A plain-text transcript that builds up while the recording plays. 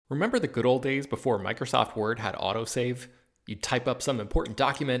Remember the good old days before Microsoft Word had autosave? You'd type up some important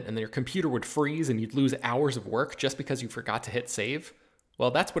document and then your computer would freeze and you'd lose hours of work just because you forgot to hit save?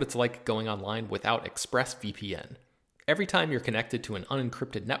 Well, that's what it's like going online without ExpressVPN. Every time you're connected to an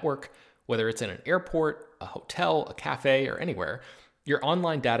unencrypted network, whether it's in an airport, a hotel, a cafe, or anywhere, your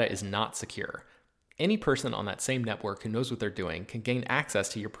online data is not secure. Any person on that same network who knows what they're doing can gain access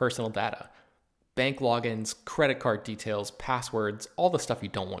to your personal data. Bank logins, credit card details, passwords, all the stuff you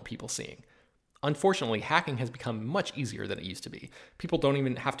don't want people seeing. Unfortunately, hacking has become much easier than it used to be. People don't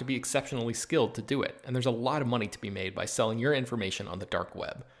even have to be exceptionally skilled to do it, and there's a lot of money to be made by selling your information on the dark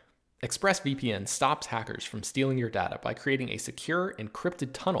web. ExpressVPN stops hackers from stealing your data by creating a secure, encrypted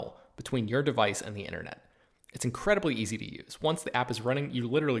tunnel between your device and the internet. It's incredibly easy to use. Once the app is running, you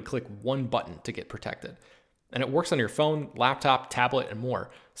literally click one button to get protected. And it works on your phone, laptop, tablet, and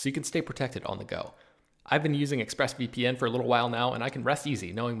more, so you can stay protected on the go. I've been using ExpressVPN for a little while now, and I can rest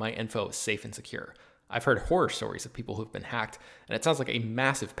easy knowing my info is safe and secure. I've heard horror stories of people who've been hacked, and it sounds like a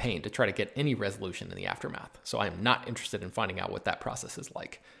massive pain to try to get any resolution in the aftermath, so I am not interested in finding out what that process is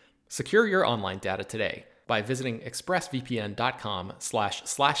like. Secure your online data today by visiting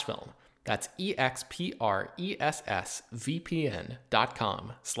expressvpn.com/film. That's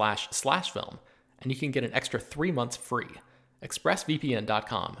expressvpn.com//film. And you can get an extra 3 months free.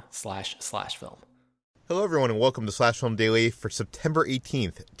 expressvpn.com//film. Hello, everyone, and welcome to Slash Film Daily for September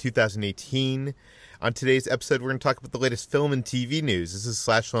 18th, 2018. On today's episode, we're going to talk about the latest film and TV news. This is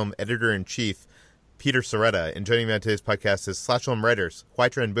Slash Film Editor-in-Chief, Peter Soretta, and joining me on today's podcast is Slash Film writers,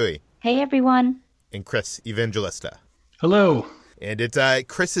 Huaitra and Bui. Hey, everyone. And Chris Evangelista. Hello. And it's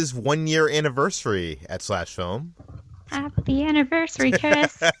Chris's 1-year anniversary at Slash Film. Happy anniversary,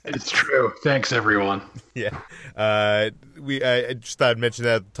 Chris. It's true. Thanks, everyone. Yeah. I just thought I'd mention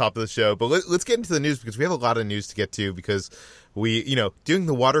that at the top of the show. But let's get into the news because we have a lot of news to get to because doing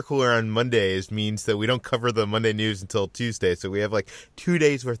the water cooler on Mondays means that we don't cover the Monday news until Tuesday. So we have like 2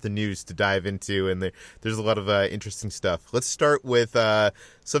 days worth of news to dive into. And there's a lot of interesting stuff. Let's start with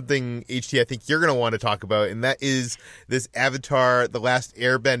something, HT, I think you're going to want to talk about. And that is this Avatar, The Last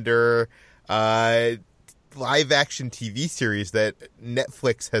Airbender live-action TV series that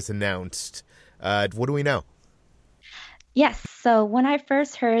Netflix has announced. What do we know? Yes, so when I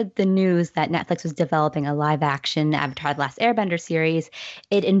first heard the news that Netflix was developing a live-action Avatar: The Last Airbender series,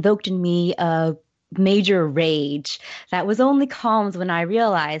 it invoked in me a major rage that was only calmed when I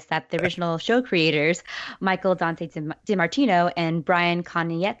realized that the original show creators, Michael Dante DiMartino and Brian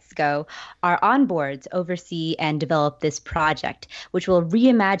Konietzko, are on board to oversee and develop this project, which will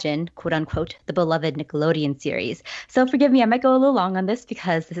reimagine, quote unquote, the beloved Nickelodeon series. So forgive me, I might go a little long on this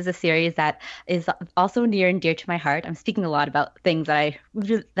because this is a series that is also near and dear to my heart. I'm speaking a lot about things that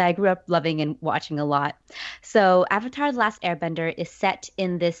I grew up loving and watching a lot. So Avatar: The Last Airbender is set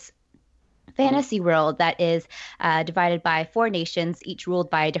in this fantasy world that is divided by 4 nations, each ruled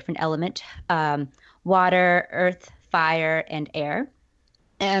by a different element: water, earth, fire, and air.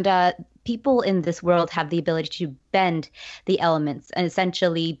 And people in this world have the ability to bend the elements and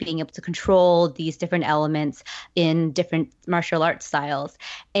essentially being able to control these different elements in different martial arts styles.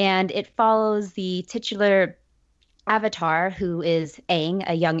 And it follows the titular Avatar, who is Aang,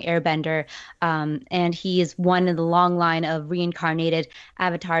 a young airbender, and he is one in the long line of reincarnated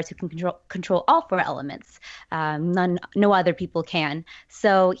avatars who can control all 4 elements. No other people can.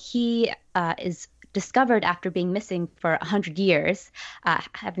 So he is discovered after being missing for 100 years,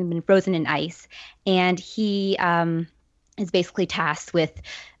 having been frozen in ice, and he is basically tasked with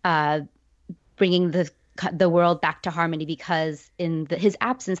bringing the world back to harmony because in his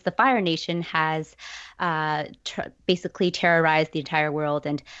absence, the Fire Nation has basically terrorized the entire world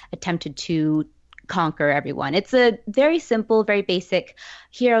and attempted to conquer everyone. It's a very simple, very basic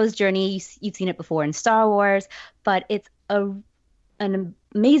hero's journey. You've seen it before in Star Wars, but it's an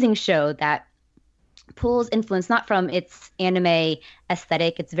amazing show that pulls influence not from its anime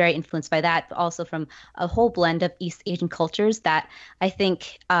aesthetic, it's very influenced by that, but also from a whole blend of East Asian cultures that I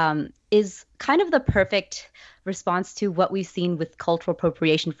think is kind of the perfect response to what we've seen with cultural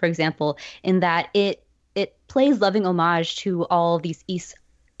appropriation, for example, in that it plays loving homage to all these East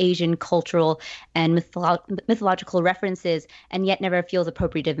Asian cultural and mythological references, and yet never feels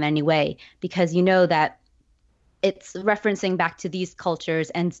appropriative in any way, because you know that it's referencing back to these cultures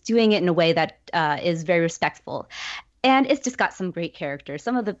and doing it in a way that is very respectful. And it's just got some great characters,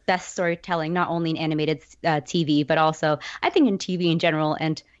 some of the best storytelling, not only in animated TV, but also I think in TV in general.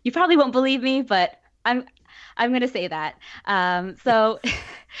 And you probably won't believe me, but I'm going to say that. So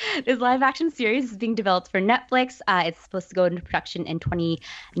this live action series is being developed for Netflix. It's supposed to go into production in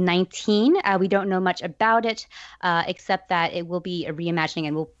 2019. We don't know much about it, except that it will be a reimagining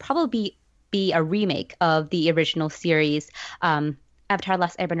and will probably be a remake of the original series. Avatar: The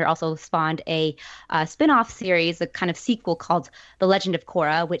Last Airbender also spawned a spin-off series, a kind of sequel called The Legend of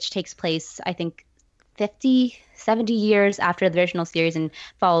Korra, which takes place, I think, 50, 70 years after the original series and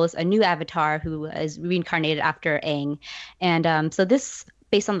follows a new Avatar who is reincarnated after Aang. And so this,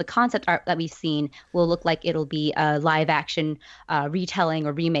 based on the concept art that we've seen, will look like it'll be a live-action retelling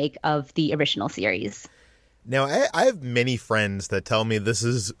or remake of the original series. Now, I have many friends that tell me this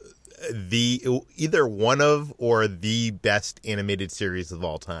is either one of or the best animated series of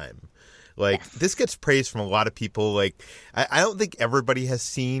all time. Like, Yes. This gets praise from a lot of people. Like, I don't think everybody has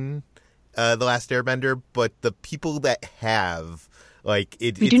seen The Last Airbender, but the people that have, like,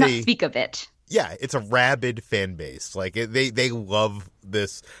 We do not speak of it. yeah, it's a rabid fan base. Like, they love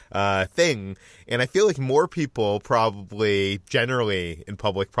this thing. And I feel like more people probably, generally in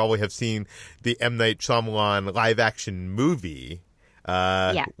public, probably have seen the M. Night Shyamalan live-action movie,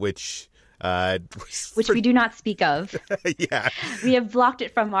 which we do not speak of. yeah. We have blocked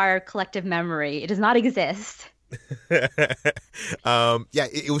it from our collective memory. It does not exist.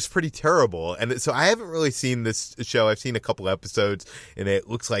 It was pretty terrible. And so I haven't really seen this show. I've seen a couple episodes, and it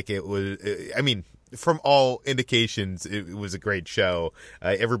looks like it was, I mean, from all indications, it was a great show.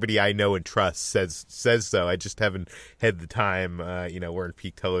 Everybody I know and trust says so. I just haven't had the time. We're in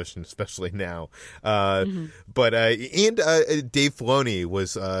peak television, especially now. But Dave Filoni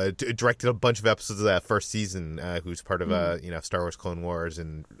was directed a bunch of episodes of that first season. Who's part of Star Wars: Clone Wars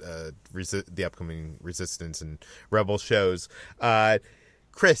and the upcoming Resistance and Rebel shows.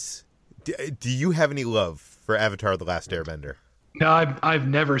 Chris, do you have any love for Avatar: The Last Airbender? No, I've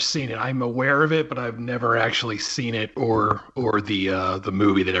never seen it. I'm aware of it, but I've never actually seen it or the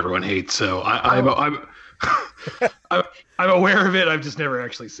movie that everyone hates. So I'm I'm aware of it. I've just never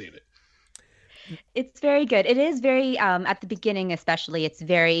actually seen it. It's very good. It is very, at the beginning especially, it's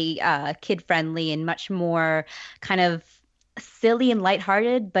very kid-friendly and much more kind of silly and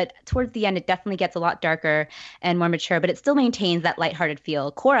lighthearted, but towards the end it definitely gets a lot darker and more mature, but it still maintains that lighthearted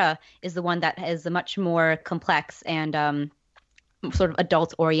feel. Korra is the one that is much more complex and sort of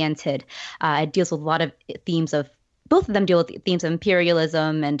adult-oriented. It deals with a lot of themes of both of them deal with themes of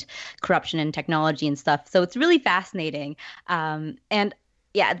imperialism and corruption and technology and stuff. So it's really fascinating. And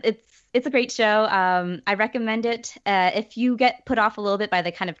yeah, it's a great show. I recommend it. If you get put off a little bit by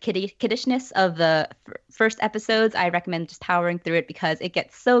the kind of kiddishness of the first episodes, I recommend just powering through it because it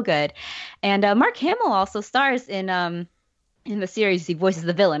gets so good. And Mark Hamill also stars in the series. He voices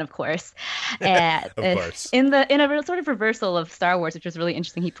the villain, of course. Of course. In a real sort of reversal of Star Wars, which was really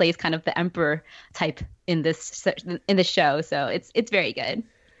interesting. He plays kind of the Emperor type in this show, so it's very good.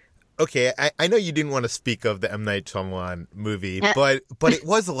 Okay, I know you didn't want to speak of the M. Night Shyamalan movie, but it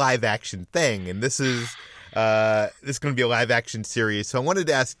was a live action thing, and this is going to be a live action series. So I wanted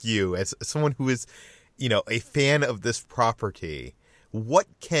to ask you, as someone who is, a fan of this property, what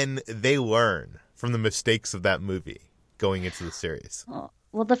can they learn from the mistakes of that movie going into the series?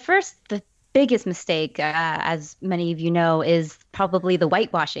 Well, the biggest mistake, as many of you know, is probably the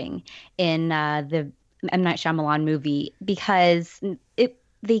whitewashing in the M. Night Shyamalan movie, because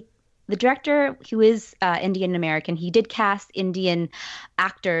the director, who is Indian American, he did cast Indian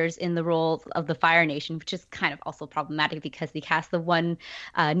actors in the role of the Fire Nation, which is kind of also problematic because he cast the one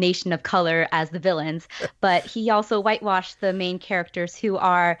nation of color as the villains. But he also whitewashed the main characters, who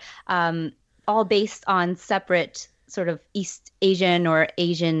are all based on separate sort of East Asian or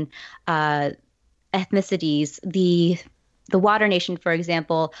Asian ethnicities. The Water Nation, for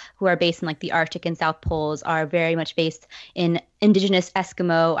example, who are based in like the Arctic and South Poles, are very much based in indigenous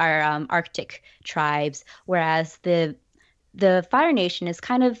Eskimo or Arctic tribes, whereas the Fire Nation is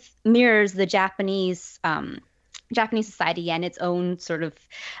kind of mirrors the Japanese society and its own sort of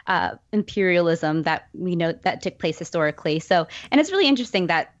imperialism that we know that took place historically. So, and it's really interesting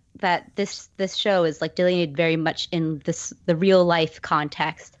that this show is like delineated very much in the real life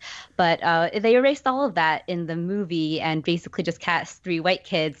context, but they erased all of that in the movie and basically just cast 3 white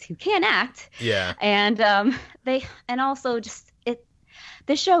kids who can act. Yeah. And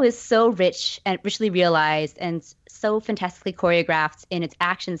this show is so rich and richly realized and so fantastically choreographed in its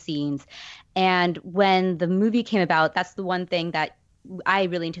action scenes. And when the movie came about, that's the one thing that I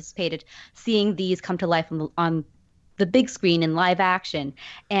really anticipated, seeing these come to life on the big screen in live action.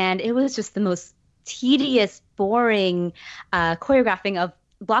 And it was just the most tedious, boring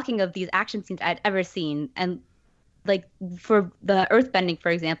blocking of these action scenes I'd ever seen. And like for the earthbending, for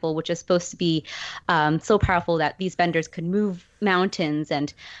example, which is supposed to be so powerful that these benders could move mountains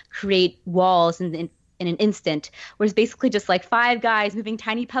and create walls in an instant, whereas basically just like five guys moving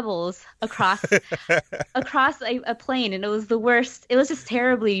tiny pebbles across a plane, and it was the worst. It was just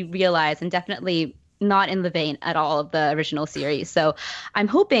terribly realized and definitely not in the vein at all of the original series. So I'm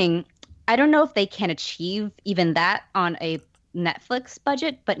hoping, I don't know if they can achieve even that on a Netflix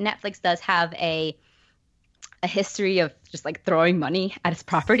budget, but Netflix does have a history of just like throwing money at its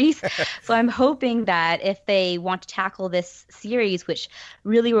properties. So I'm hoping that if they want to tackle this series, which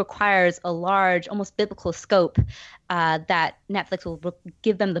really requires a large, almost biblical scope, that Netflix will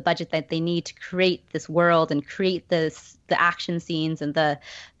give them the budget that they need to create this world and create the action scenes and the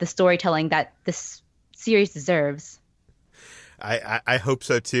storytelling that this series deserves. I hope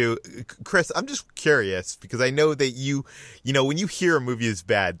so too. Chris, I'm just curious because I know that you know, when you hear a movie is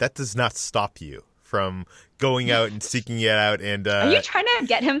bad, that does not stop you from going out and seeking it out. And are you trying to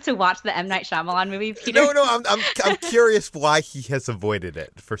get him to watch the M. Night Shyamalan movie, Peter? No, I'm curious why he has avoided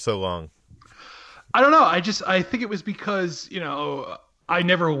it for so long. I don't know. I think it was because, you know, I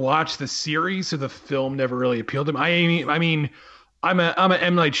never watched the series, so the film never really appealed to me. I mean, I'm a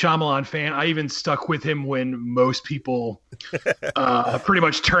M. Night Shyamalan fan. I even stuck with him when most people pretty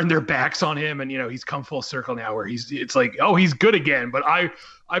much turned their backs on him, and you know, he's come full circle now where it's like, oh, he's good again. But I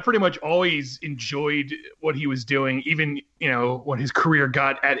pretty much always enjoyed what he was doing, even, you know, when his career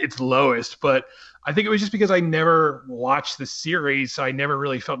got at its lowest. But I think it was just because I never watched the series, so I never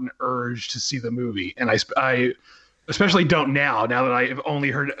really felt an urge to see the movie. And I especially don't now that I have only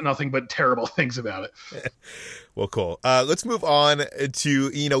heard nothing but terrible things about it. Well, cool. Let's move on to,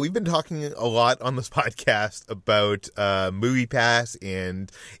 you know, we've been talking a lot on this podcast about MoviePass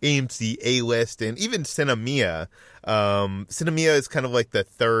and AMC A-List and even Cinemia. Cinemia is kind of like the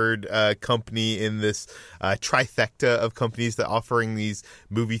third company in this trifecta of companies that offering these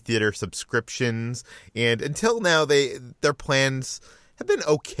movie theater subscriptions. And until now, their plans have been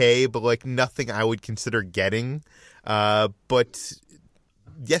okay, but like nothing I would consider getting. But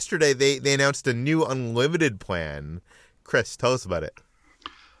yesterday they announced a new unlimited plan. Chris, tell us about it.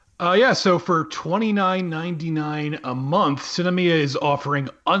 Yeah, so for $29.99 a month, Cinemia is offering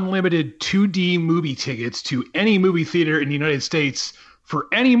unlimited 2D movie tickets to any movie theater in the United States for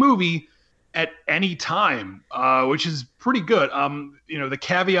any movie at any time, which is pretty good. You know, the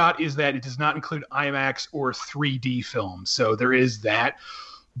caveat is that it does not include IMAX or 3D films, so there is that.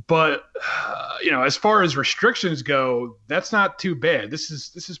 But you know, as far as restrictions go, that's not too bad. This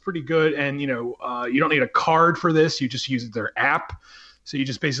is pretty good, and you know, you don't need a card for this. You just use their app. So you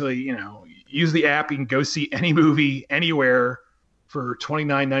just basically, you know, use the app. You can go see any movie anywhere for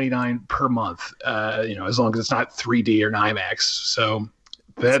 $29.99 per month. You know, as long as it's not 3D or an IMAX. So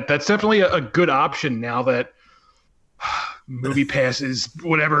that's definitely a good option now that MoviePass is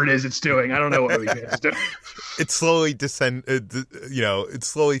whatever it is it's doing. I don't know what MoviePass is doing. It's slowly it's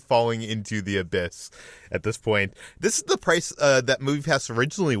slowly falling into the abyss at this point. This is the price that MoviePass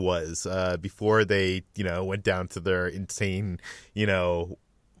originally was before they, you know, went down to their insane, you know,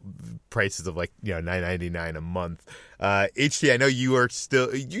 prices of like, you know, $9.99 a month. HT, I know you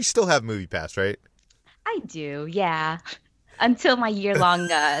still have MoviePass, right? I do, yeah. Until my year-long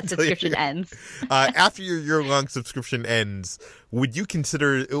subscription ends. After your year-long subscription ends, would you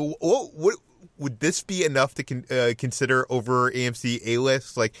consider would this be enough to consider over AMC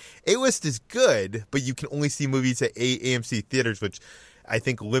A-List? Like, A-List is good, but you can only see movies at AMC theaters, which I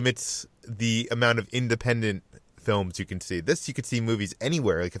think limits the amount of independent films you can see. This, you could see movies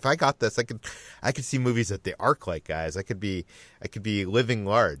anywhere. Like, if I got this, I could see movies at the ArcLight, guys. I could be living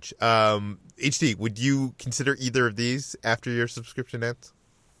large. HD, would you consider either of these after your subscription ends?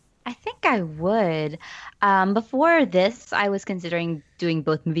 I think I would. Before this, I was considering doing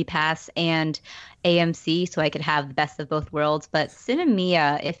both MoviePass and AMC so I could have the best of both worlds. But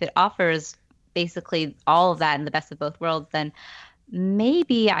Cinemia, if it offers basically all of that in the best of both worlds, then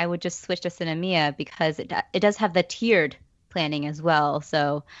maybe I would just switch to Cinemia because it does have the tiered planning as well.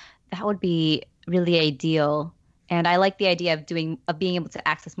 So that would be really ideal. And I like the idea of being able to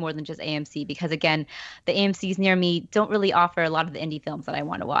access more than just AMC because, again, the AMCs near me don't really offer a lot of the indie films that I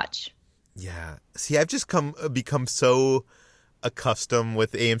want to watch. Yeah. See, I've just become so accustomed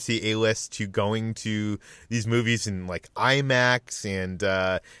with AMC A-List to going to these movies in like IMAX and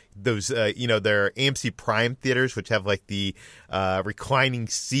those you know, their AMC Prime theaters, which have like the reclining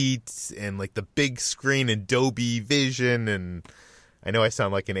seats and like the big screen and Dolby Vision. And I know I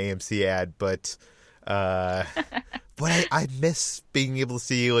sound like an AMC ad, but I miss being able to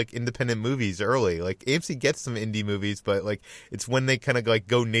see like independent movies early. Like AMC gets some indie movies, but like it's when they kind of like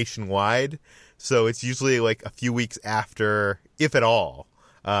go nationwide. So it's usually like a few weeks after, if at all,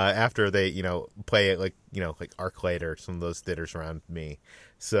 after they, play it like ArcLight or some of those theaters around me.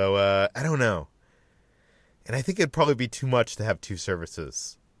 So I don't know. And I think it'd probably be too much to have two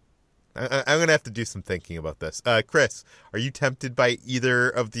services. I'm going to have to do some thinking about this. Chris, are you tempted by either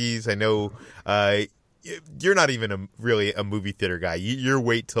of these? I know you're not even really a movie theater guy. You're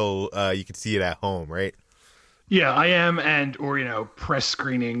wait till you can see it at home, right? Yeah, I am, or press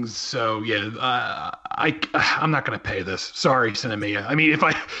screenings. So yeah, I'm not going to pay this. Sorry, Cinemia. I mean, if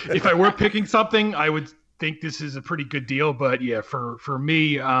I were picking something, I would think this is a pretty good deal. But yeah, for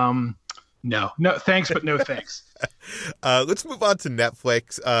me, no, thanks, but no thanks. Let's move on to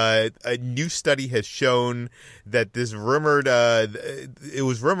Netflix. A new study has shown that it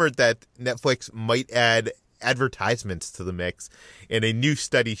was rumored that Netflix might add advertisements to the mix, and a new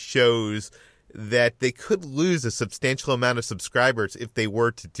study shows that they could lose a substantial amount of subscribers if they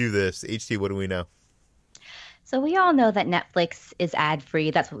were to do this. HT, what do we know? So we all know that Netflix is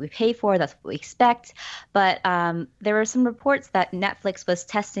ad-free. That's what we pay for. That's what we expect. But there were some reports that Netflix was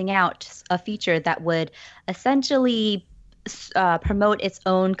testing out a feature that would essentially promote its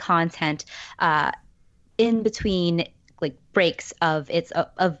own content in between like breaks of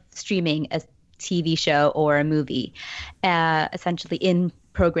streaming a TV show or a movie, essentially in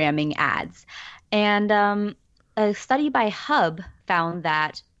programming ads. And a study by Hub found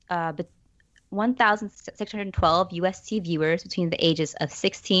that 1,612 UST viewers between the ages of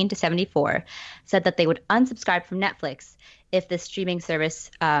 16 to 74 said that they would unsubscribe from Netflix if the streaming service,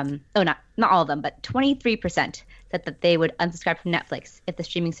 not all of them, but 23% said that they would unsubscribe from Netflix if the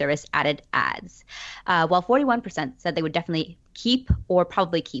streaming service added ads, while 41% said they would definitely keep or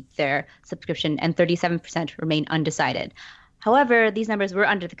probably keep their subscription, and 37% remain undecided. However, these numbers were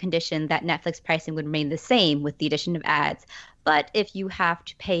under the condition that Netflix pricing would remain the same with the addition of ads. But if you have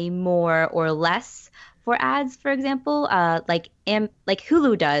to pay more or less for ads, for example, like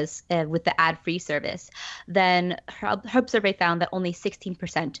Hulu does with the ad-free service, then Hub survey found that only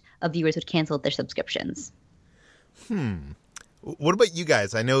 16% of viewers would cancel their subscriptions. What about you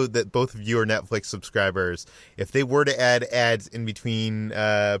guys? I know that both of you are Netflix subscribers. If they were to add ads in between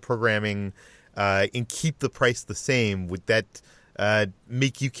programming and keep the price the same, would that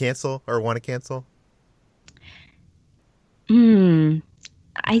make you cancel or want to cancel?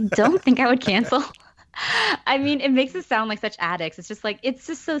 I don't think I would cancel. I mean, it makes it sound like such addicts. It's just like, it's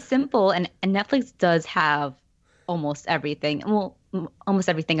just so simple. And Netflix does have almost everything. Well, almost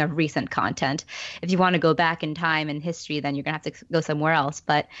everything of recent content. If you want to go back in time and history, then you're going to have to go somewhere else.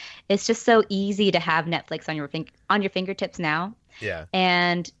 But it's just so easy to have Netflix on your fingertips now. Yeah.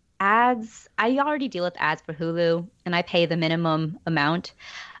 And ads, I already deal with ads for Hulu, and I pay the minimum amount,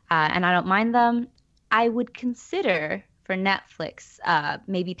 and I don't mind them. I would consider for Netflix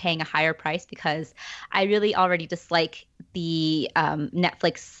maybe paying a higher price, because I really already dislike the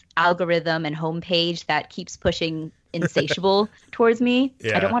Netflix algorithm and homepage that keeps pushing Insatiable towards me.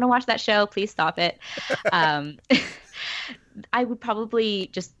 Yeah. I don't want to watch that show. Please stop it. I would probably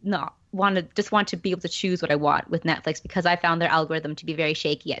just not want to be able to choose what I want with Netflix, because I found their algorithm to be very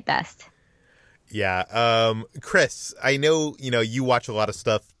shaky at best. Yeah. Chris, I know, you watch a lot of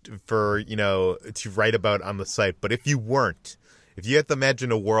stuff for, to write about on the site, but if you had to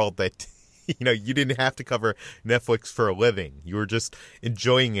imagine a world that, you didn't have to cover Netflix for a living, you were just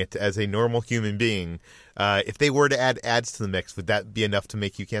enjoying it as a normal human being, if they were to add ads to the mix, would that be enough to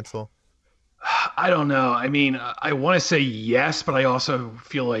make you cancel? I don't know. I mean, I want to say yes, but I also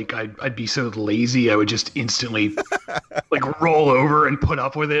feel like I'd be so lazy. I would just instantly like roll over and put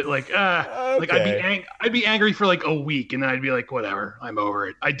up with it. Like, Okay. like I'd be angry for like a week, and then I'd be like, whatever, I'm over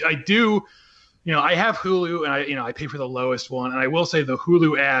it. I do, I have Hulu, and I pay for the lowest one, and I will say the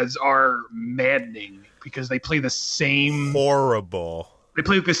Hulu ads are maddening because they play the same horrible. They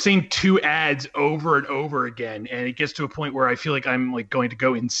play the same two ads over and over again, and it gets to a point where I feel like I'm like going to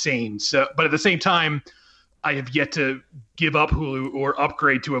go insane. So, but at the same time, I have yet to give up Hulu or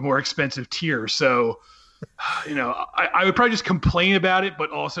upgrade to a more expensive tier. So, I would probably just complain about it,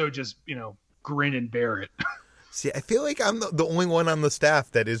 but also just grin and bear it. See, I feel like I'm the only one on the staff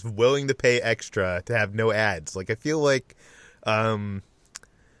that is willing to pay extra to have no ads. Like, I feel like,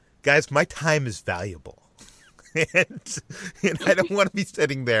 guys, my time is valuable. and I don't want to be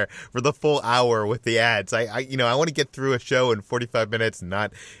sitting there for the full hour with the ads. I want to get through a show in 45 minutes and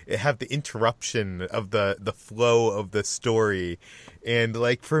not have the interruption of the flow of the story. And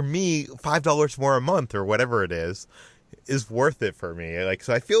like, for me, $5 more a month or whatever it is worth it for me. Like,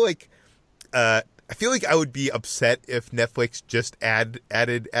 so I feel like I would be upset if Netflix just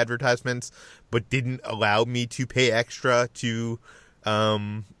added advertisements, but didn't allow me to pay extra to,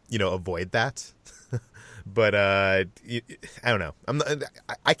 avoid that. But I don't know.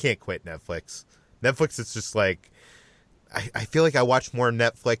 I can't quit Netflix. Netflix is just like, I feel like I watch more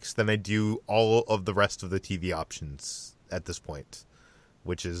Netflix than I do all of the rest of the TV options at this point,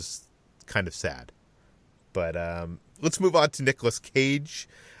 which is kind of sad. But let's move on to Nicolas Cage,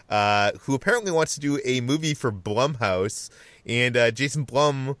 who apparently wants to do a movie for Blumhouse, and Jason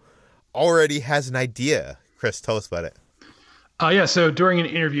Blum already has an idea. Chris, tell us about it. So during an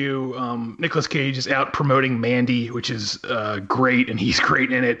interview, Nicolas Cage is out promoting Mandy, which is great, and he's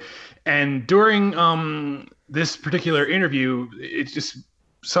great in it. And during this particular interview, it's just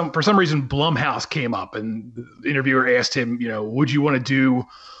for some reason Blumhouse came up, and the interviewer asked him, would you want to do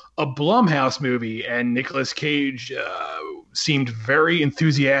a Blumhouse movie? And Nicolas Cage seemed very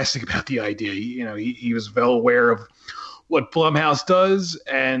enthusiastic about the idea. He was well aware of what Blumhouse does,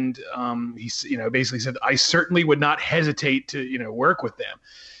 and he basically said, I certainly would not hesitate to work with them.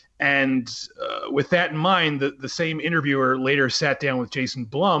 And with that in mind, the same interviewer later sat down with Jason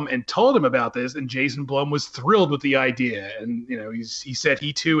Blum and told him about this, and Jason Blum was thrilled with the idea. And he said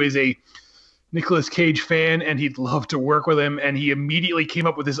he too is a Nicolas Cage fan, and he'd love to work with him. And he immediately came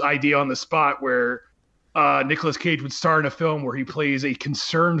up with this idea on the spot where Nicolas Cage would star in a film where he plays a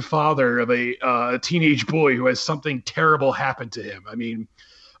concerned father of a teenage boy who has something terrible happen to him. I mean,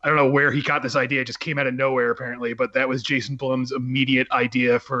 I don't know where he got this idea. It just came out of nowhere, apparently. But that was Jason Blum's immediate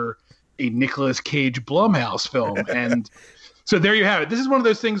idea for a Nicolas Cage Blumhouse film. And so there you have it. This is one of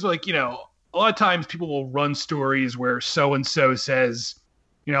those things like, a lot of times people will run stories where so-and-so says,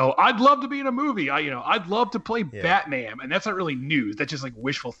 I'd love to be in a movie. I'd love to play Batman. And that's not really news. That's just like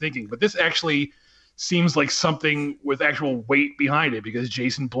wishful thinking. But this actually seems like something with actual weight behind it, because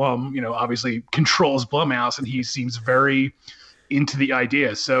Jason Blum, obviously controls Blumhouse, and he seems very into the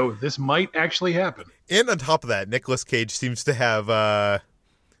idea. So this might actually happen. And on top of that, Nicolas Cage seems to have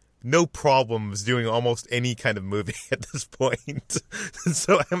no problems doing almost any kind of movie at this point.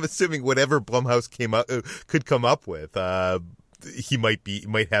 So I'm assuming whatever Blumhouse could come up with, he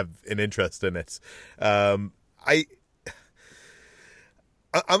might have an interest in it. I'm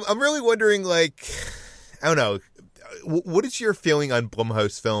really wondering, like, I don't know, what is your feeling on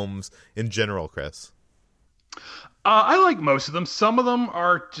Blumhouse films in general, Chris? I like most of them. Some of them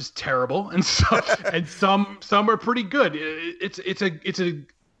are just terrible, and some are pretty good. It's a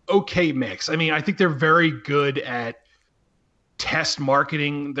okay mix. I mean, I think they're very good at test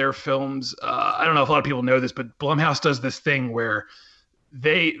marketing their films. I don't know if a lot of people know this, but Blumhouse does this thing where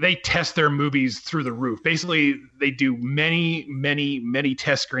they test their movies through the roof. Basically, they do many, many, many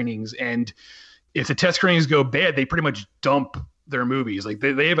test screenings, and if the test screenings go bad, they pretty much dump their movies. Like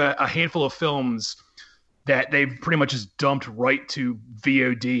they have a handful of films that they've pretty much just dumped right to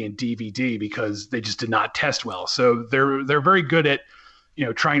VOD and DVD because they just did not test well. So they're very good at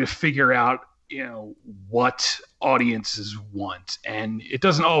trying to figure out what audiences want, and it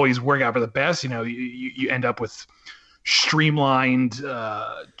doesn't always work out for the best. You end up with streamlined,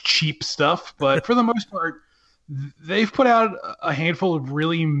 cheap stuff, but for the most part, they've put out a handful of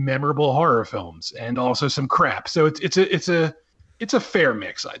really memorable horror films and also some crap. So it's a fair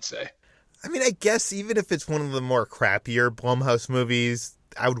mix, I'd say. I mean, I guess even if it's one of the more crappier Blumhouse movies,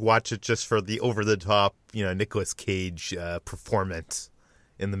 I would watch it just for the over-the-top, Nicolas Cage performance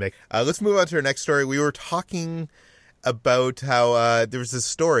in the mix. Let's move on to our next story. We were talking about how there was this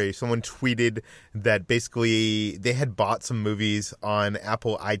story. Someone tweeted that basically they had bought some movies on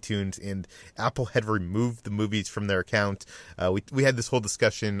Apple iTunes, and Apple had removed the movies from their account. We had this whole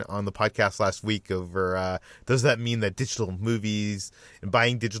discussion on the podcast last week over does that mean that digital movies and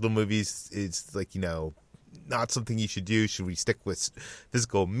buying digital movies is not something you should do? Should we stick with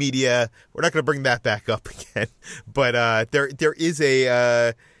physical media? We're not going to bring that back up again, but there is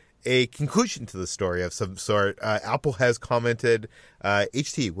a conclusion to the story of some sort. Apple has commented.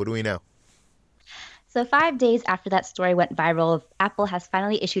 HT, what do we know? So 5 days after that story went viral, Apple has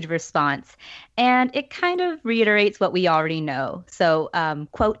finally issued a response, and it kind of reiterates what we already know. So,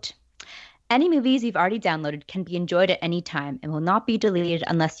 quote, any movies you've already downloaded can be enjoyed at any time and will not be deleted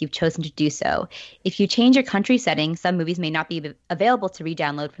unless you've chosen to do so. If you change your country setting, some movies may not be available to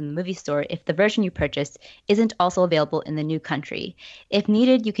re-download from the movie store if the version you purchased isn't also available in the new country. If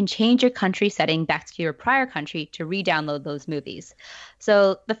needed, you can change your country setting back to your prior country to re-download those movies.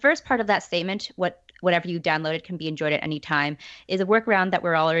 So the first part of that statement, whatever you downloaded can be enjoyed at any time, is a workaround that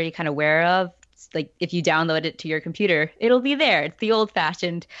we're already kind of aware of. Like if you download it to your computer, it'll be there. It's the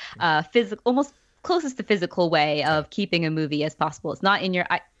old-fashioned, almost closest to physical way of keeping a movie as possible. It's not in your,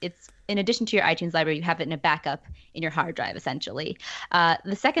 it's in addition to your iTunes library, you have it in a backup in your hard drive, essentially.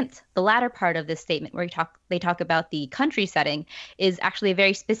 The latter part of this statement where they talk about the country setting is actually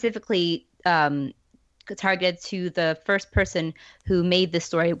very specifically targeted to the first person who made this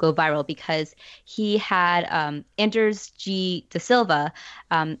story go viral, because he had Anders G. Da Silva.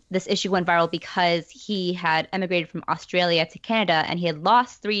 This issue went viral because he had emigrated from Australia to Canada, and he had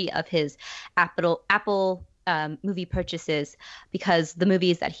lost 3 of his Apple movie purchases because the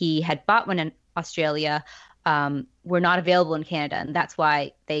movies that he had bought when in Australia were not available in Canada, and that's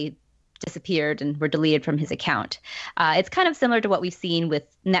why they disappeared and were deleted from his account. It's kind of similar to what we've seen with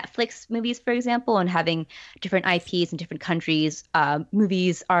Netflix movies, for example, and having different IPs in different countries.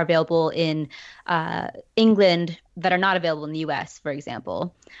 Movies are available in England that are not available in the US, for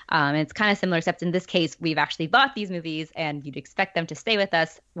example. It's kind of similar, except in this case, we've actually bought these movies, and you'd expect them to stay with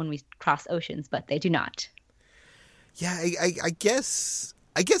us when we cross oceans, but they do not. Yeah, I guess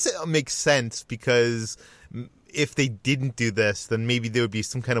it makes sense, because if they didn't do this, then maybe there would be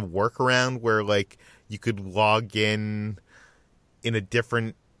some kind of workaround where, like, you could log in a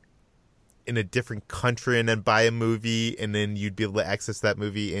different country and then buy a movie, and then you'd be able to access that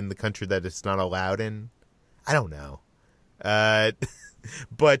movie in the country that it's not allowed in. I don't know.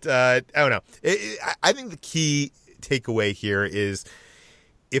 But I don't know. I think the key takeaway here is,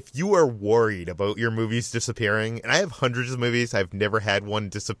 if you are worried about your movies disappearing, and I have hundreds of movies, I've never had one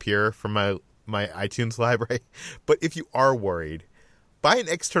disappear from my iTunes library, but if you are worried, buy an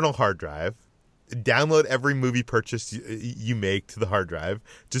external hard drive, download every movie purchase you make to the hard drive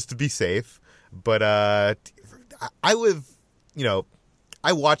just to be safe. But I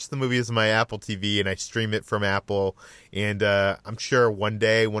watch the movies on my Apple TV and I stream it from Apple, and I'm sure one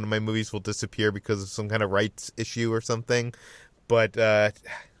day one of my movies will disappear because of some kind of rights issue or something, but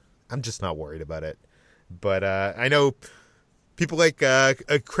I'm just not worried about it. But I know people like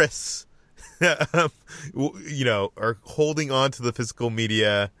Chris are holding on to the physical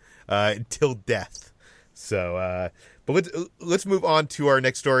media until death. So, but let's move on to our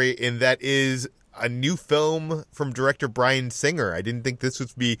next story, and that is a new film from director Bryan Singer. I didn't think this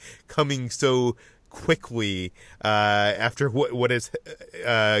would be coming so quickly after what has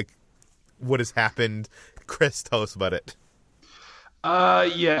happened. Chris, tell us about it.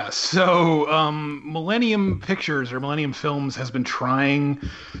 Yeah. So, Millennium Pictures or Millennium Films has been trying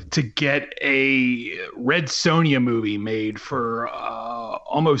to get a Red Sonja movie made for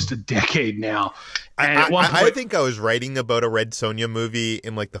almost a decade now. And I think I was writing about a Red Sonja movie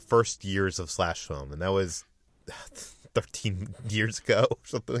in like the first years of Slash Film, and that was 13 years ago or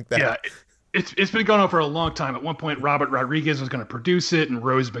something like that. Yeah. It's been going on for a long time. At one point, Robert Rodriguez was going to produce it, and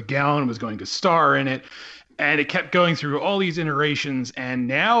Rose McGowan was going to star in it. And it kept going through all these iterations, and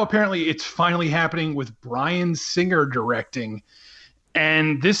now apparently it's finally happening with Bryan Singer directing.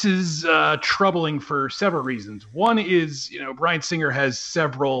 And this is troubling for several reasons. One is, Bryan Singer has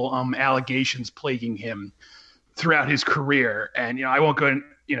several allegations plaguing him throughout his career, and I won't go into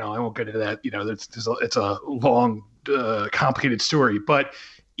that. It's a long, complicated story. But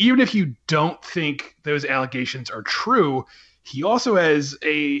even if you don't think those allegations are true, he also has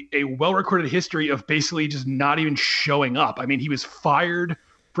a well-recorded history of basically just not even showing up. I mean, he was fired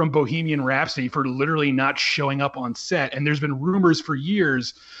from Bohemian Rhapsody for literally not showing up on set. And there's been rumors for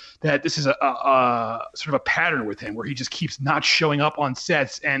years that this is a sort of a pattern with him, where he just keeps not showing up on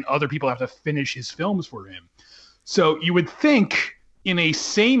sets and other people have to finish his films for him. So you would think in a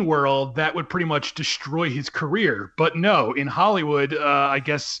sane world that would pretty much destroy his career. But no, in Hollywood, I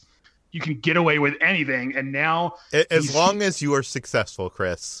guess you can get away with anything, and now as long as you are successful,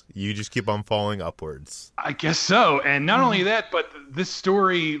 Chris, you just keep on falling upwards. I guess so. And not only that, but this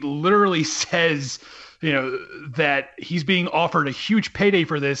story literally says, that he's being offered a huge payday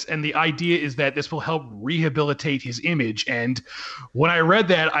for this, and the idea is that this will help rehabilitate his image. And when I read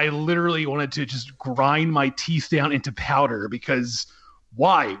that, I literally wanted to just grind my teeth down into powder, because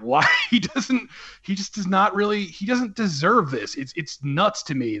why he doesn't deserve this. It's nuts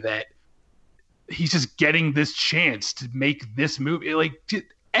to me that he's just getting this chance to make this movie. Like,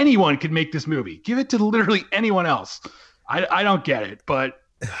 anyone could make this movie. Give it to literally anyone else. I don't get it, but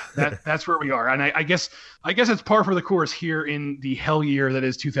that's where we are. And I guess it's par for the course here in the hell year that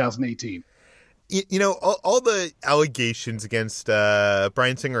is 2018. All the allegations against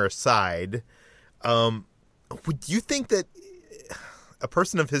Bryan Singer aside, would you think that a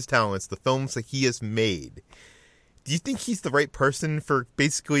person of his talents, the films that he has made, do you think he's the right person for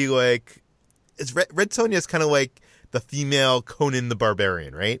basically, like, Red Sonja is kind of like the female Conan the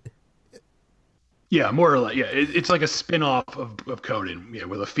Barbarian, right? Yeah, more or less. Yeah, it's like a spin-off of Conan,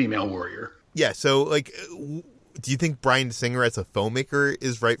 with a female warrior. Yeah, so, like, do you think Bryan Singer as a filmmaker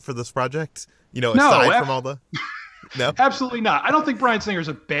is right for this project? You know, aside from all the... No? Absolutely not. I don't think Bryan Singer is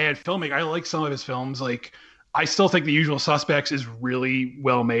a bad filmmaker. I like some of his films. Like, I still think The Usual Suspects is really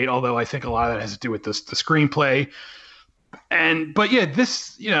well made, although I think a lot of that has to do with the screenplay. But yeah,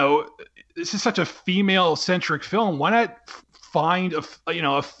 this is such a female centric film. Why not find a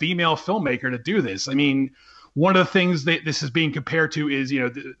female filmmaker to do this? I mean, one of the things that this is being compared to is,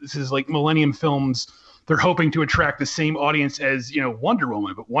 this is like Millennium Films. They're hoping to attract the same audience as, Wonder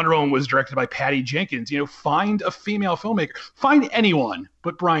Woman, but Wonder Woman was directed by Patty Jenkins. Find a female filmmaker, find anyone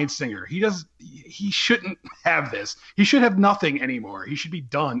but Bryan Singer. He shouldn't have this. He should have nothing anymore. He should be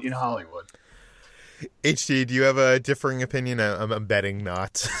done in Hollywood. HT, do you have a differing opinion? I'm betting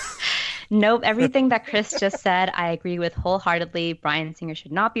not. Nope. Everything that Chris just said, I agree with wholeheartedly. Bryan Singer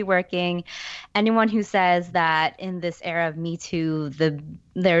should not be working. Anyone who says that in this era of Me Too,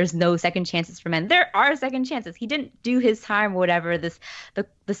 there's no second chances for men, there are second chances. He didn't do his time, whatever the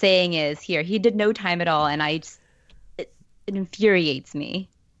saying is here. He did no time at all, and it infuriates me.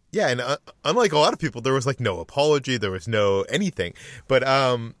 Yeah, and unlike a lot of people, there was like no apology, there was no anything. But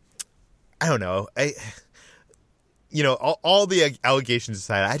I don't know. All the allegations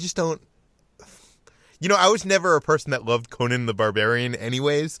aside, I just don't. I was never a person that loved Conan the Barbarian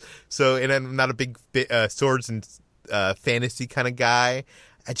anyways, and I'm not a big swords and fantasy kind of guy.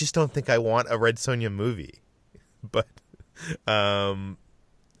 I just don't think I want a Red Sonja movie. But, I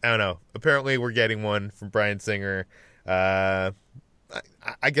don't know. Apparently we're getting one from Bryan Singer. I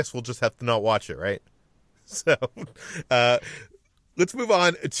guess we'll just have to not watch it, right? So, let's move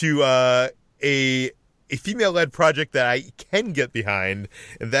on to a female-led project that I can get behind,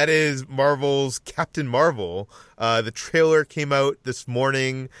 and that is Marvel's Captain Marvel. The trailer came out this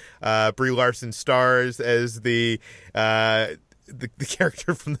morning. Brie Larson stars as the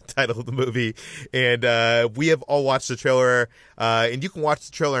character from the title of the movie, and we have all watched the trailer, and you can watch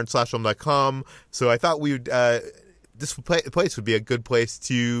the trailer on slashfilm.com. So I thought we would... this place would be a good place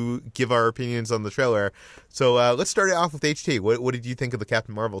to give our opinions on the trailer. So let's start it off with HT. What did you think of the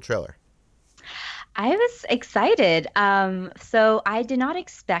Captain Marvel trailer? I was excited. So I did not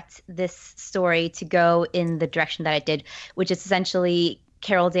expect this story to go in the direction that it did, which is essentially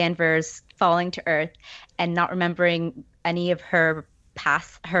Carol Danvers falling to Earth and not remembering any of her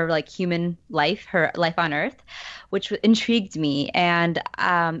past, her like human life, her life on Earth, which intrigued me. And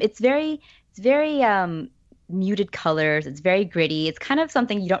it's very muted colors. It's very gritty. It's kind of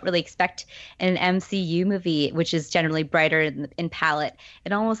something you don't really expect in an MCU movie, which is generally brighter in palette.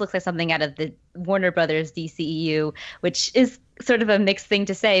 It almost looks like something out of the Warner Brothers DCEU, which is sort of a mixed thing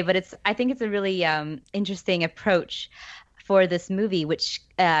to say, but I think it's a really interesting approach for this movie, which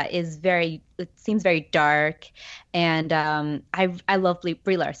it seems very dark. And I love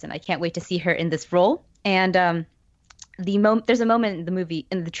Brie Larson. I can't wait to see her in this role. And there's a moment in the movie,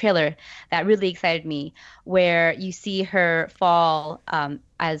 in the trailer, that really excited me, where you see her fall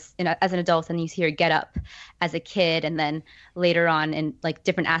as an adult, and you see her get up as a kid, and then later on in like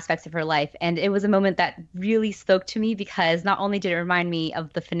different aspects of her life. And it was a moment that really spoke to me, because not only did it remind me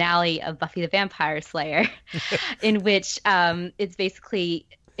of the finale of Buffy the Vampire Slayer, in which it's basically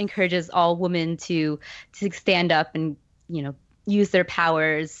encourages all women to stand up and use their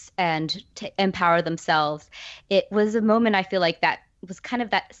powers and to empower themselves. It was a moment, I feel like, that was kind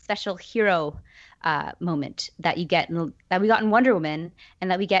of that special hero moment that you get that we got in Wonder Woman, and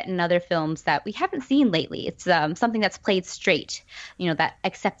that we get in other films that we haven't seen lately. It's something that's played straight, that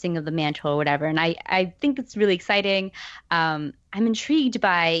accepting of the mantle or whatever. And I think it's really exciting. I'm intrigued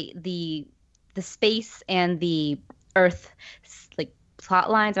by the space and the Earth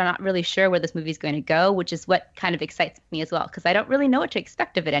plot lines. I'm not really sure where this movie is going to go, which is what kind of excites me as well, because I don't really know what to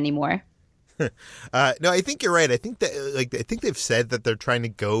expect of it anymore. No, I think you're right. I think that they've said that they're trying to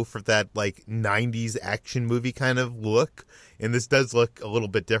go for that like 90s action movie kind of look, and this does look a little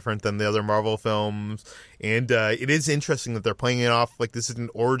bit different than the other Marvel films. And it is interesting that they're playing it off like this is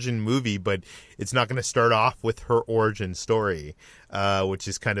an origin movie, but it's not going to start off with her origin story, which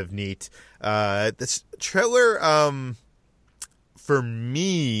is kind of neat. This trailer, for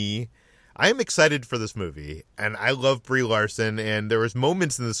me, I am excited for this movie, and I love Brie Larson, and there was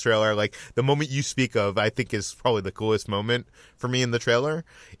moments in this trailer, like the moment you speak of, I think is probably the coolest moment for me in the trailer,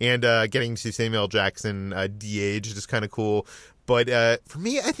 and getting to Samuel Jackson de-aged is kind of cool, but for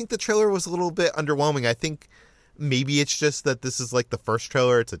me, I think the trailer was a little bit underwhelming. I think maybe it's just that this is like the first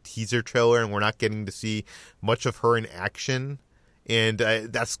trailer, it's a teaser trailer, and we're not getting to see much of her in action, and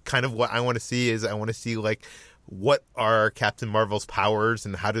that's kind of what I want to see. I want to see like what are Captain Marvel's powers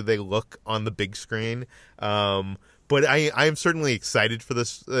and how do they look on the big screen. But but I am certainly excited for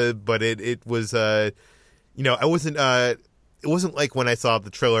this. But it was I wasn't. It wasn't like when I saw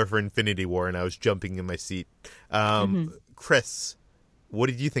the trailer for Infinity War and I was jumping in my seat. Chris, what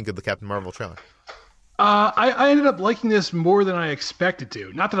did you think of the Captain Marvel trailer? I ended up liking this more than I expected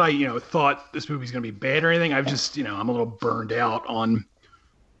to. Not that I, thought this movie's going to be bad or anything. I've just, I'm a little burned out on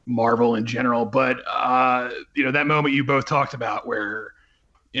Marvel in general. But, that moment you both talked about where,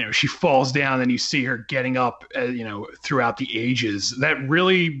 she falls down and you see her getting up, throughout the ages, that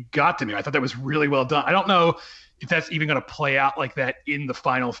really got to me. I thought that was really well done. I don't know if that's even going to play out like that in the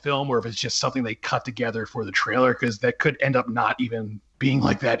final film or if it's just something they cut together for the trailer, because that could end up not even being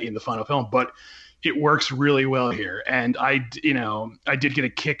like that in the final film. But it works really well here. And I did get a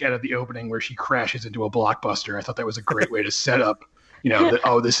kick out of the opening where she crashes into a blockbuster. I thought that was a great way to set up,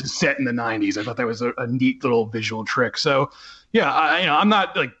 this is set in the 90s. I thought that was a neat little visual trick. So, yeah, I'm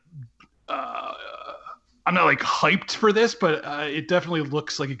not like hyped for this, but it definitely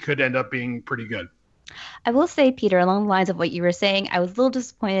looks like it could end up being pretty good. I will say, Peter, along the lines of what you were saying, I was a little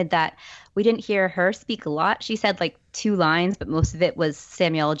disappointed that we didn't hear her speak a lot. She said like 2 lines, but most of it was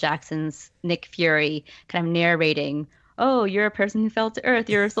Samuel L. Jackson's Nick Fury kind of narrating, oh, you're a person who fell to earth,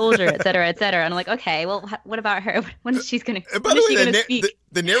 you're a soldier, et cetera, et cetera. And I'm like, okay, well, what about her? When is she going to speak?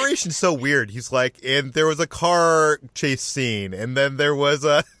 The narration's so weird. He's like, and there was a car chase scene, and then there was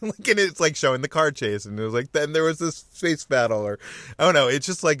and it's like showing the car chase, and it was like, then there was this space battle, or I don't know. It's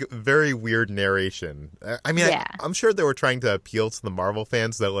just like very weird narration. I mean, yeah. I'm sure they were trying to appeal to the Marvel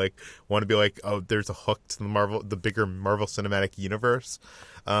fans that like want to be like, oh, there's a hook to the bigger Marvel Cinematic Universe.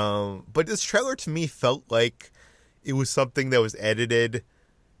 But this trailer to me felt like it was something that was edited.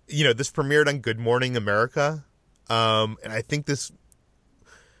 This premiered on Good Morning America. And I think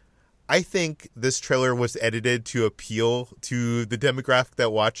this trailer was edited to appeal to the demographic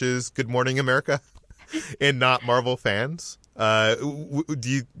that watches Good Morning America and not Marvel fans. Do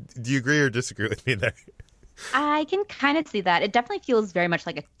you agree or disagree with me there? I can kind of see that. It definitely feels very much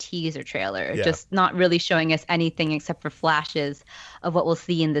like a teaser trailer, just not really showing us anything except for flashes of what we'll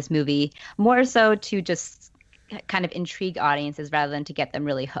see in this movie. More so to just kind of intrigue audiences rather than to get them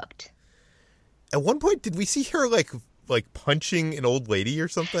really hooked. At one point, did we see her like punching an old lady or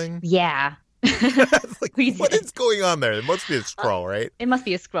something? Yeah. Like, what is going on there? It must be a scroll, right? It must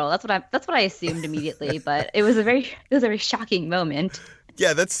be a scroll. That's what I assumed immediately. But it was a very shocking moment.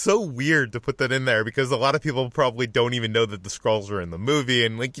 Yeah, that's so weird to put that in there because a lot of people probably don't even know that the Skrulls are in the movie,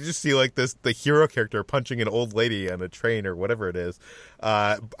 and like you just see like the hero character punching an old lady on a train or whatever it is.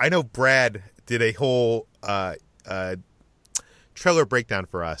 I know Brad did a whole trailer breakdown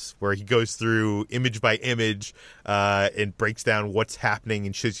for us where he goes through image by image and breaks down what's happening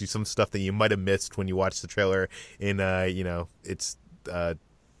and shows you some stuff that you might have missed when you watch the trailer in it's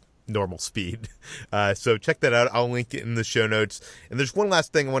normal speed. So check that out. I'll link it in the show notes. And there's one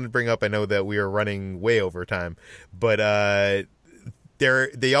last thing I wanted to bring up. I know that we are running way over time, but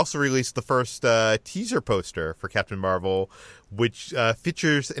they also released the first teaser poster for Captain Marvel, which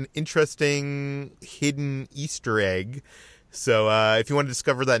features an interesting hidden Easter egg. So if you want to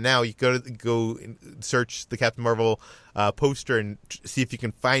discover that now, you go and search the Captain Marvel poster and see if you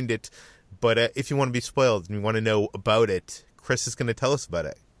can find it. But if you want to be spoiled and you want to know about it, Chris is going to tell us about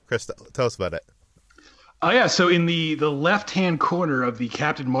it. Chris, tell us about it. Oh, yeah. So in the left-hand corner of the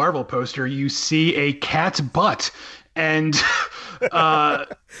Captain Marvel poster, you see a cat's butt. And,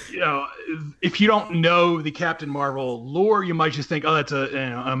 if you don't know the Captain Marvel lore, you might just think, oh, that's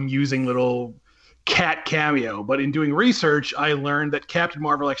I'm using little cat cameo. But in doing research, I learned that Captain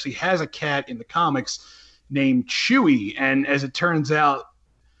Marvel actually has a cat in the comics named Chewie. And as it turns out,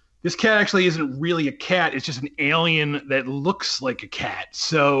 this cat actually isn't really a cat. It's just an alien that looks like a cat.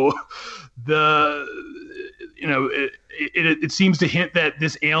 So it seems to hint that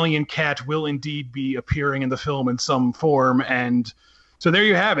this alien cat will indeed be appearing in the film in some form. And so there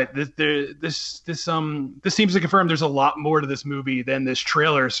you have it. This seems to confirm there's a lot more to this movie than this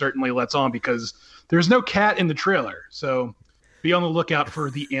trailer certainly lets on, because there's no cat in the trailer. So be on the lookout for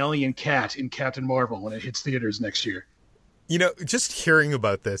the alien cat in Captain Marvel when it hits theaters next year. Just hearing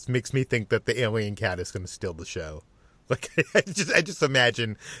about this makes me think that the alien cat is going to steal the show. Like, I just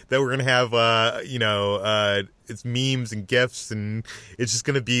imagine that we're going to have, it's memes and GIFs, and it's just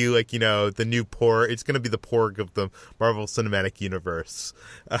going to be like, the new Porg. It's going to be the Porg of the Marvel Cinematic Universe.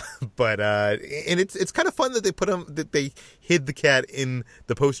 But it's kind of fun that they hid the cat in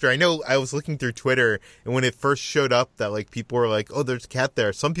the poster. I know I was looking through Twitter, and when it first showed up that like people were like, oh, there's a cat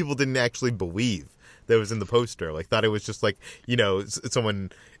there. Some people didn't actually believe that was in the poster, like thought it was just like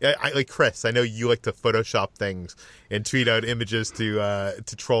someone. Like Chris, I know you like to Photoshop things and tweet out images to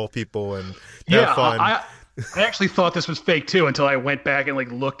troll people and have fun. I actually thought this was fake too until I went back and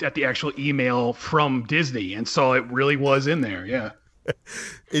like looked at the actual email from Disney and saw it really was in there. Yeah. I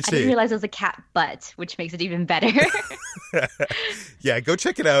didn't realize it was a cat butt, which makes it even better. Yeah, go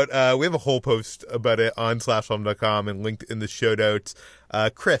check it out. We have a whole post about it on slashfilm.com and linked in the show notes.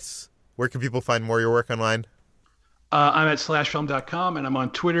 Chris, where can people find more of your work online? I'm at slashfilm.com and I'm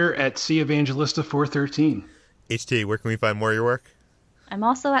on Twitter at cevangelista413. HT, where can we find more of your work? I'm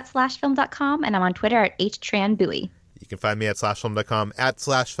also at slashfilm.com and I'm on Twitter at htranbui. You can find me at slashfilm.com, at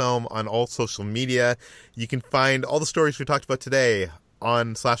slashfilm on all social media. You can find all the stories we talked about today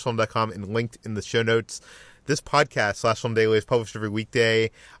on slashfilm.com and linked in the show notes. This podcast, Slash Film Daily, is published every weekday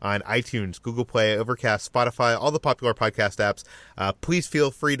on iTunes, Google Play, Overcast, Spotify, all the popular podcast apps. Please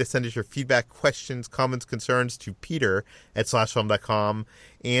feel free to send us your feedback, questions, comments, concerns to Peter at slashfilm.com.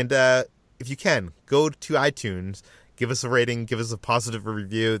 And if you can, go to iTunes, give us a rating, give us a positive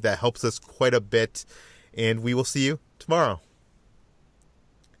review. That helps us quite a bit. And we will see you tomorrow.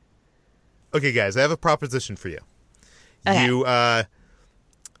 Okay, guys, I have a proposition for you. Okay.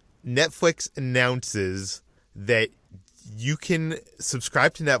 Netflix announces that you can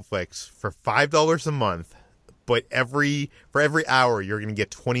subscribe to Netflix for $5 a month, but for every hour you're going to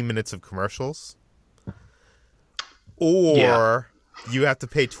get 20 minutes of commercials. Or you have to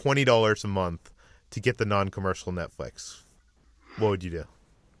pay $20 a month to get the non-commercial Netflix. What would you do?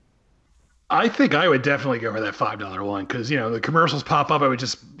 I think I would definitely go for that $5 one because, the commercials pop up. I would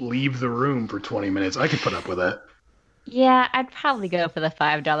just leave the room for 20 minutes. I could put up with that. Yeah, I'd probably go for the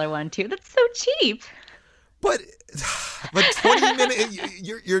 $5 one too. That's so cheap. But 20 minutes,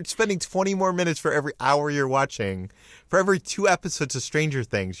 you're spending 20 more minutes for every hour you're watching. For every 2 episodes of Stranger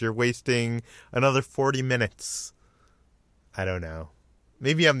Things, you're wasting another 40 minutes. I don't know.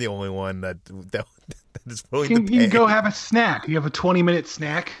 Maybe I'm the only one that is willing to pay. You can go have a snack. You have a 20-minute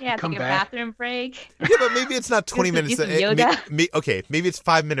snack. Yeah, come take a back. bathroom break. Yeah, but maybe it's not 20 minutes. Yoga. Maybe it's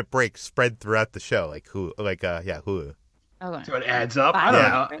 5-minute breaks spread throughout the show, like Hulu. Oh, so it adds up.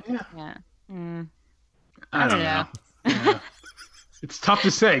 I don't know. Yeah. I don't know. Yeah. It's tough to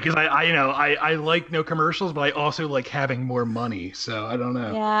say because I like no commercials, but I also like having more money. So I don't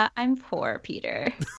know. Yeah, I'm poor, Peter.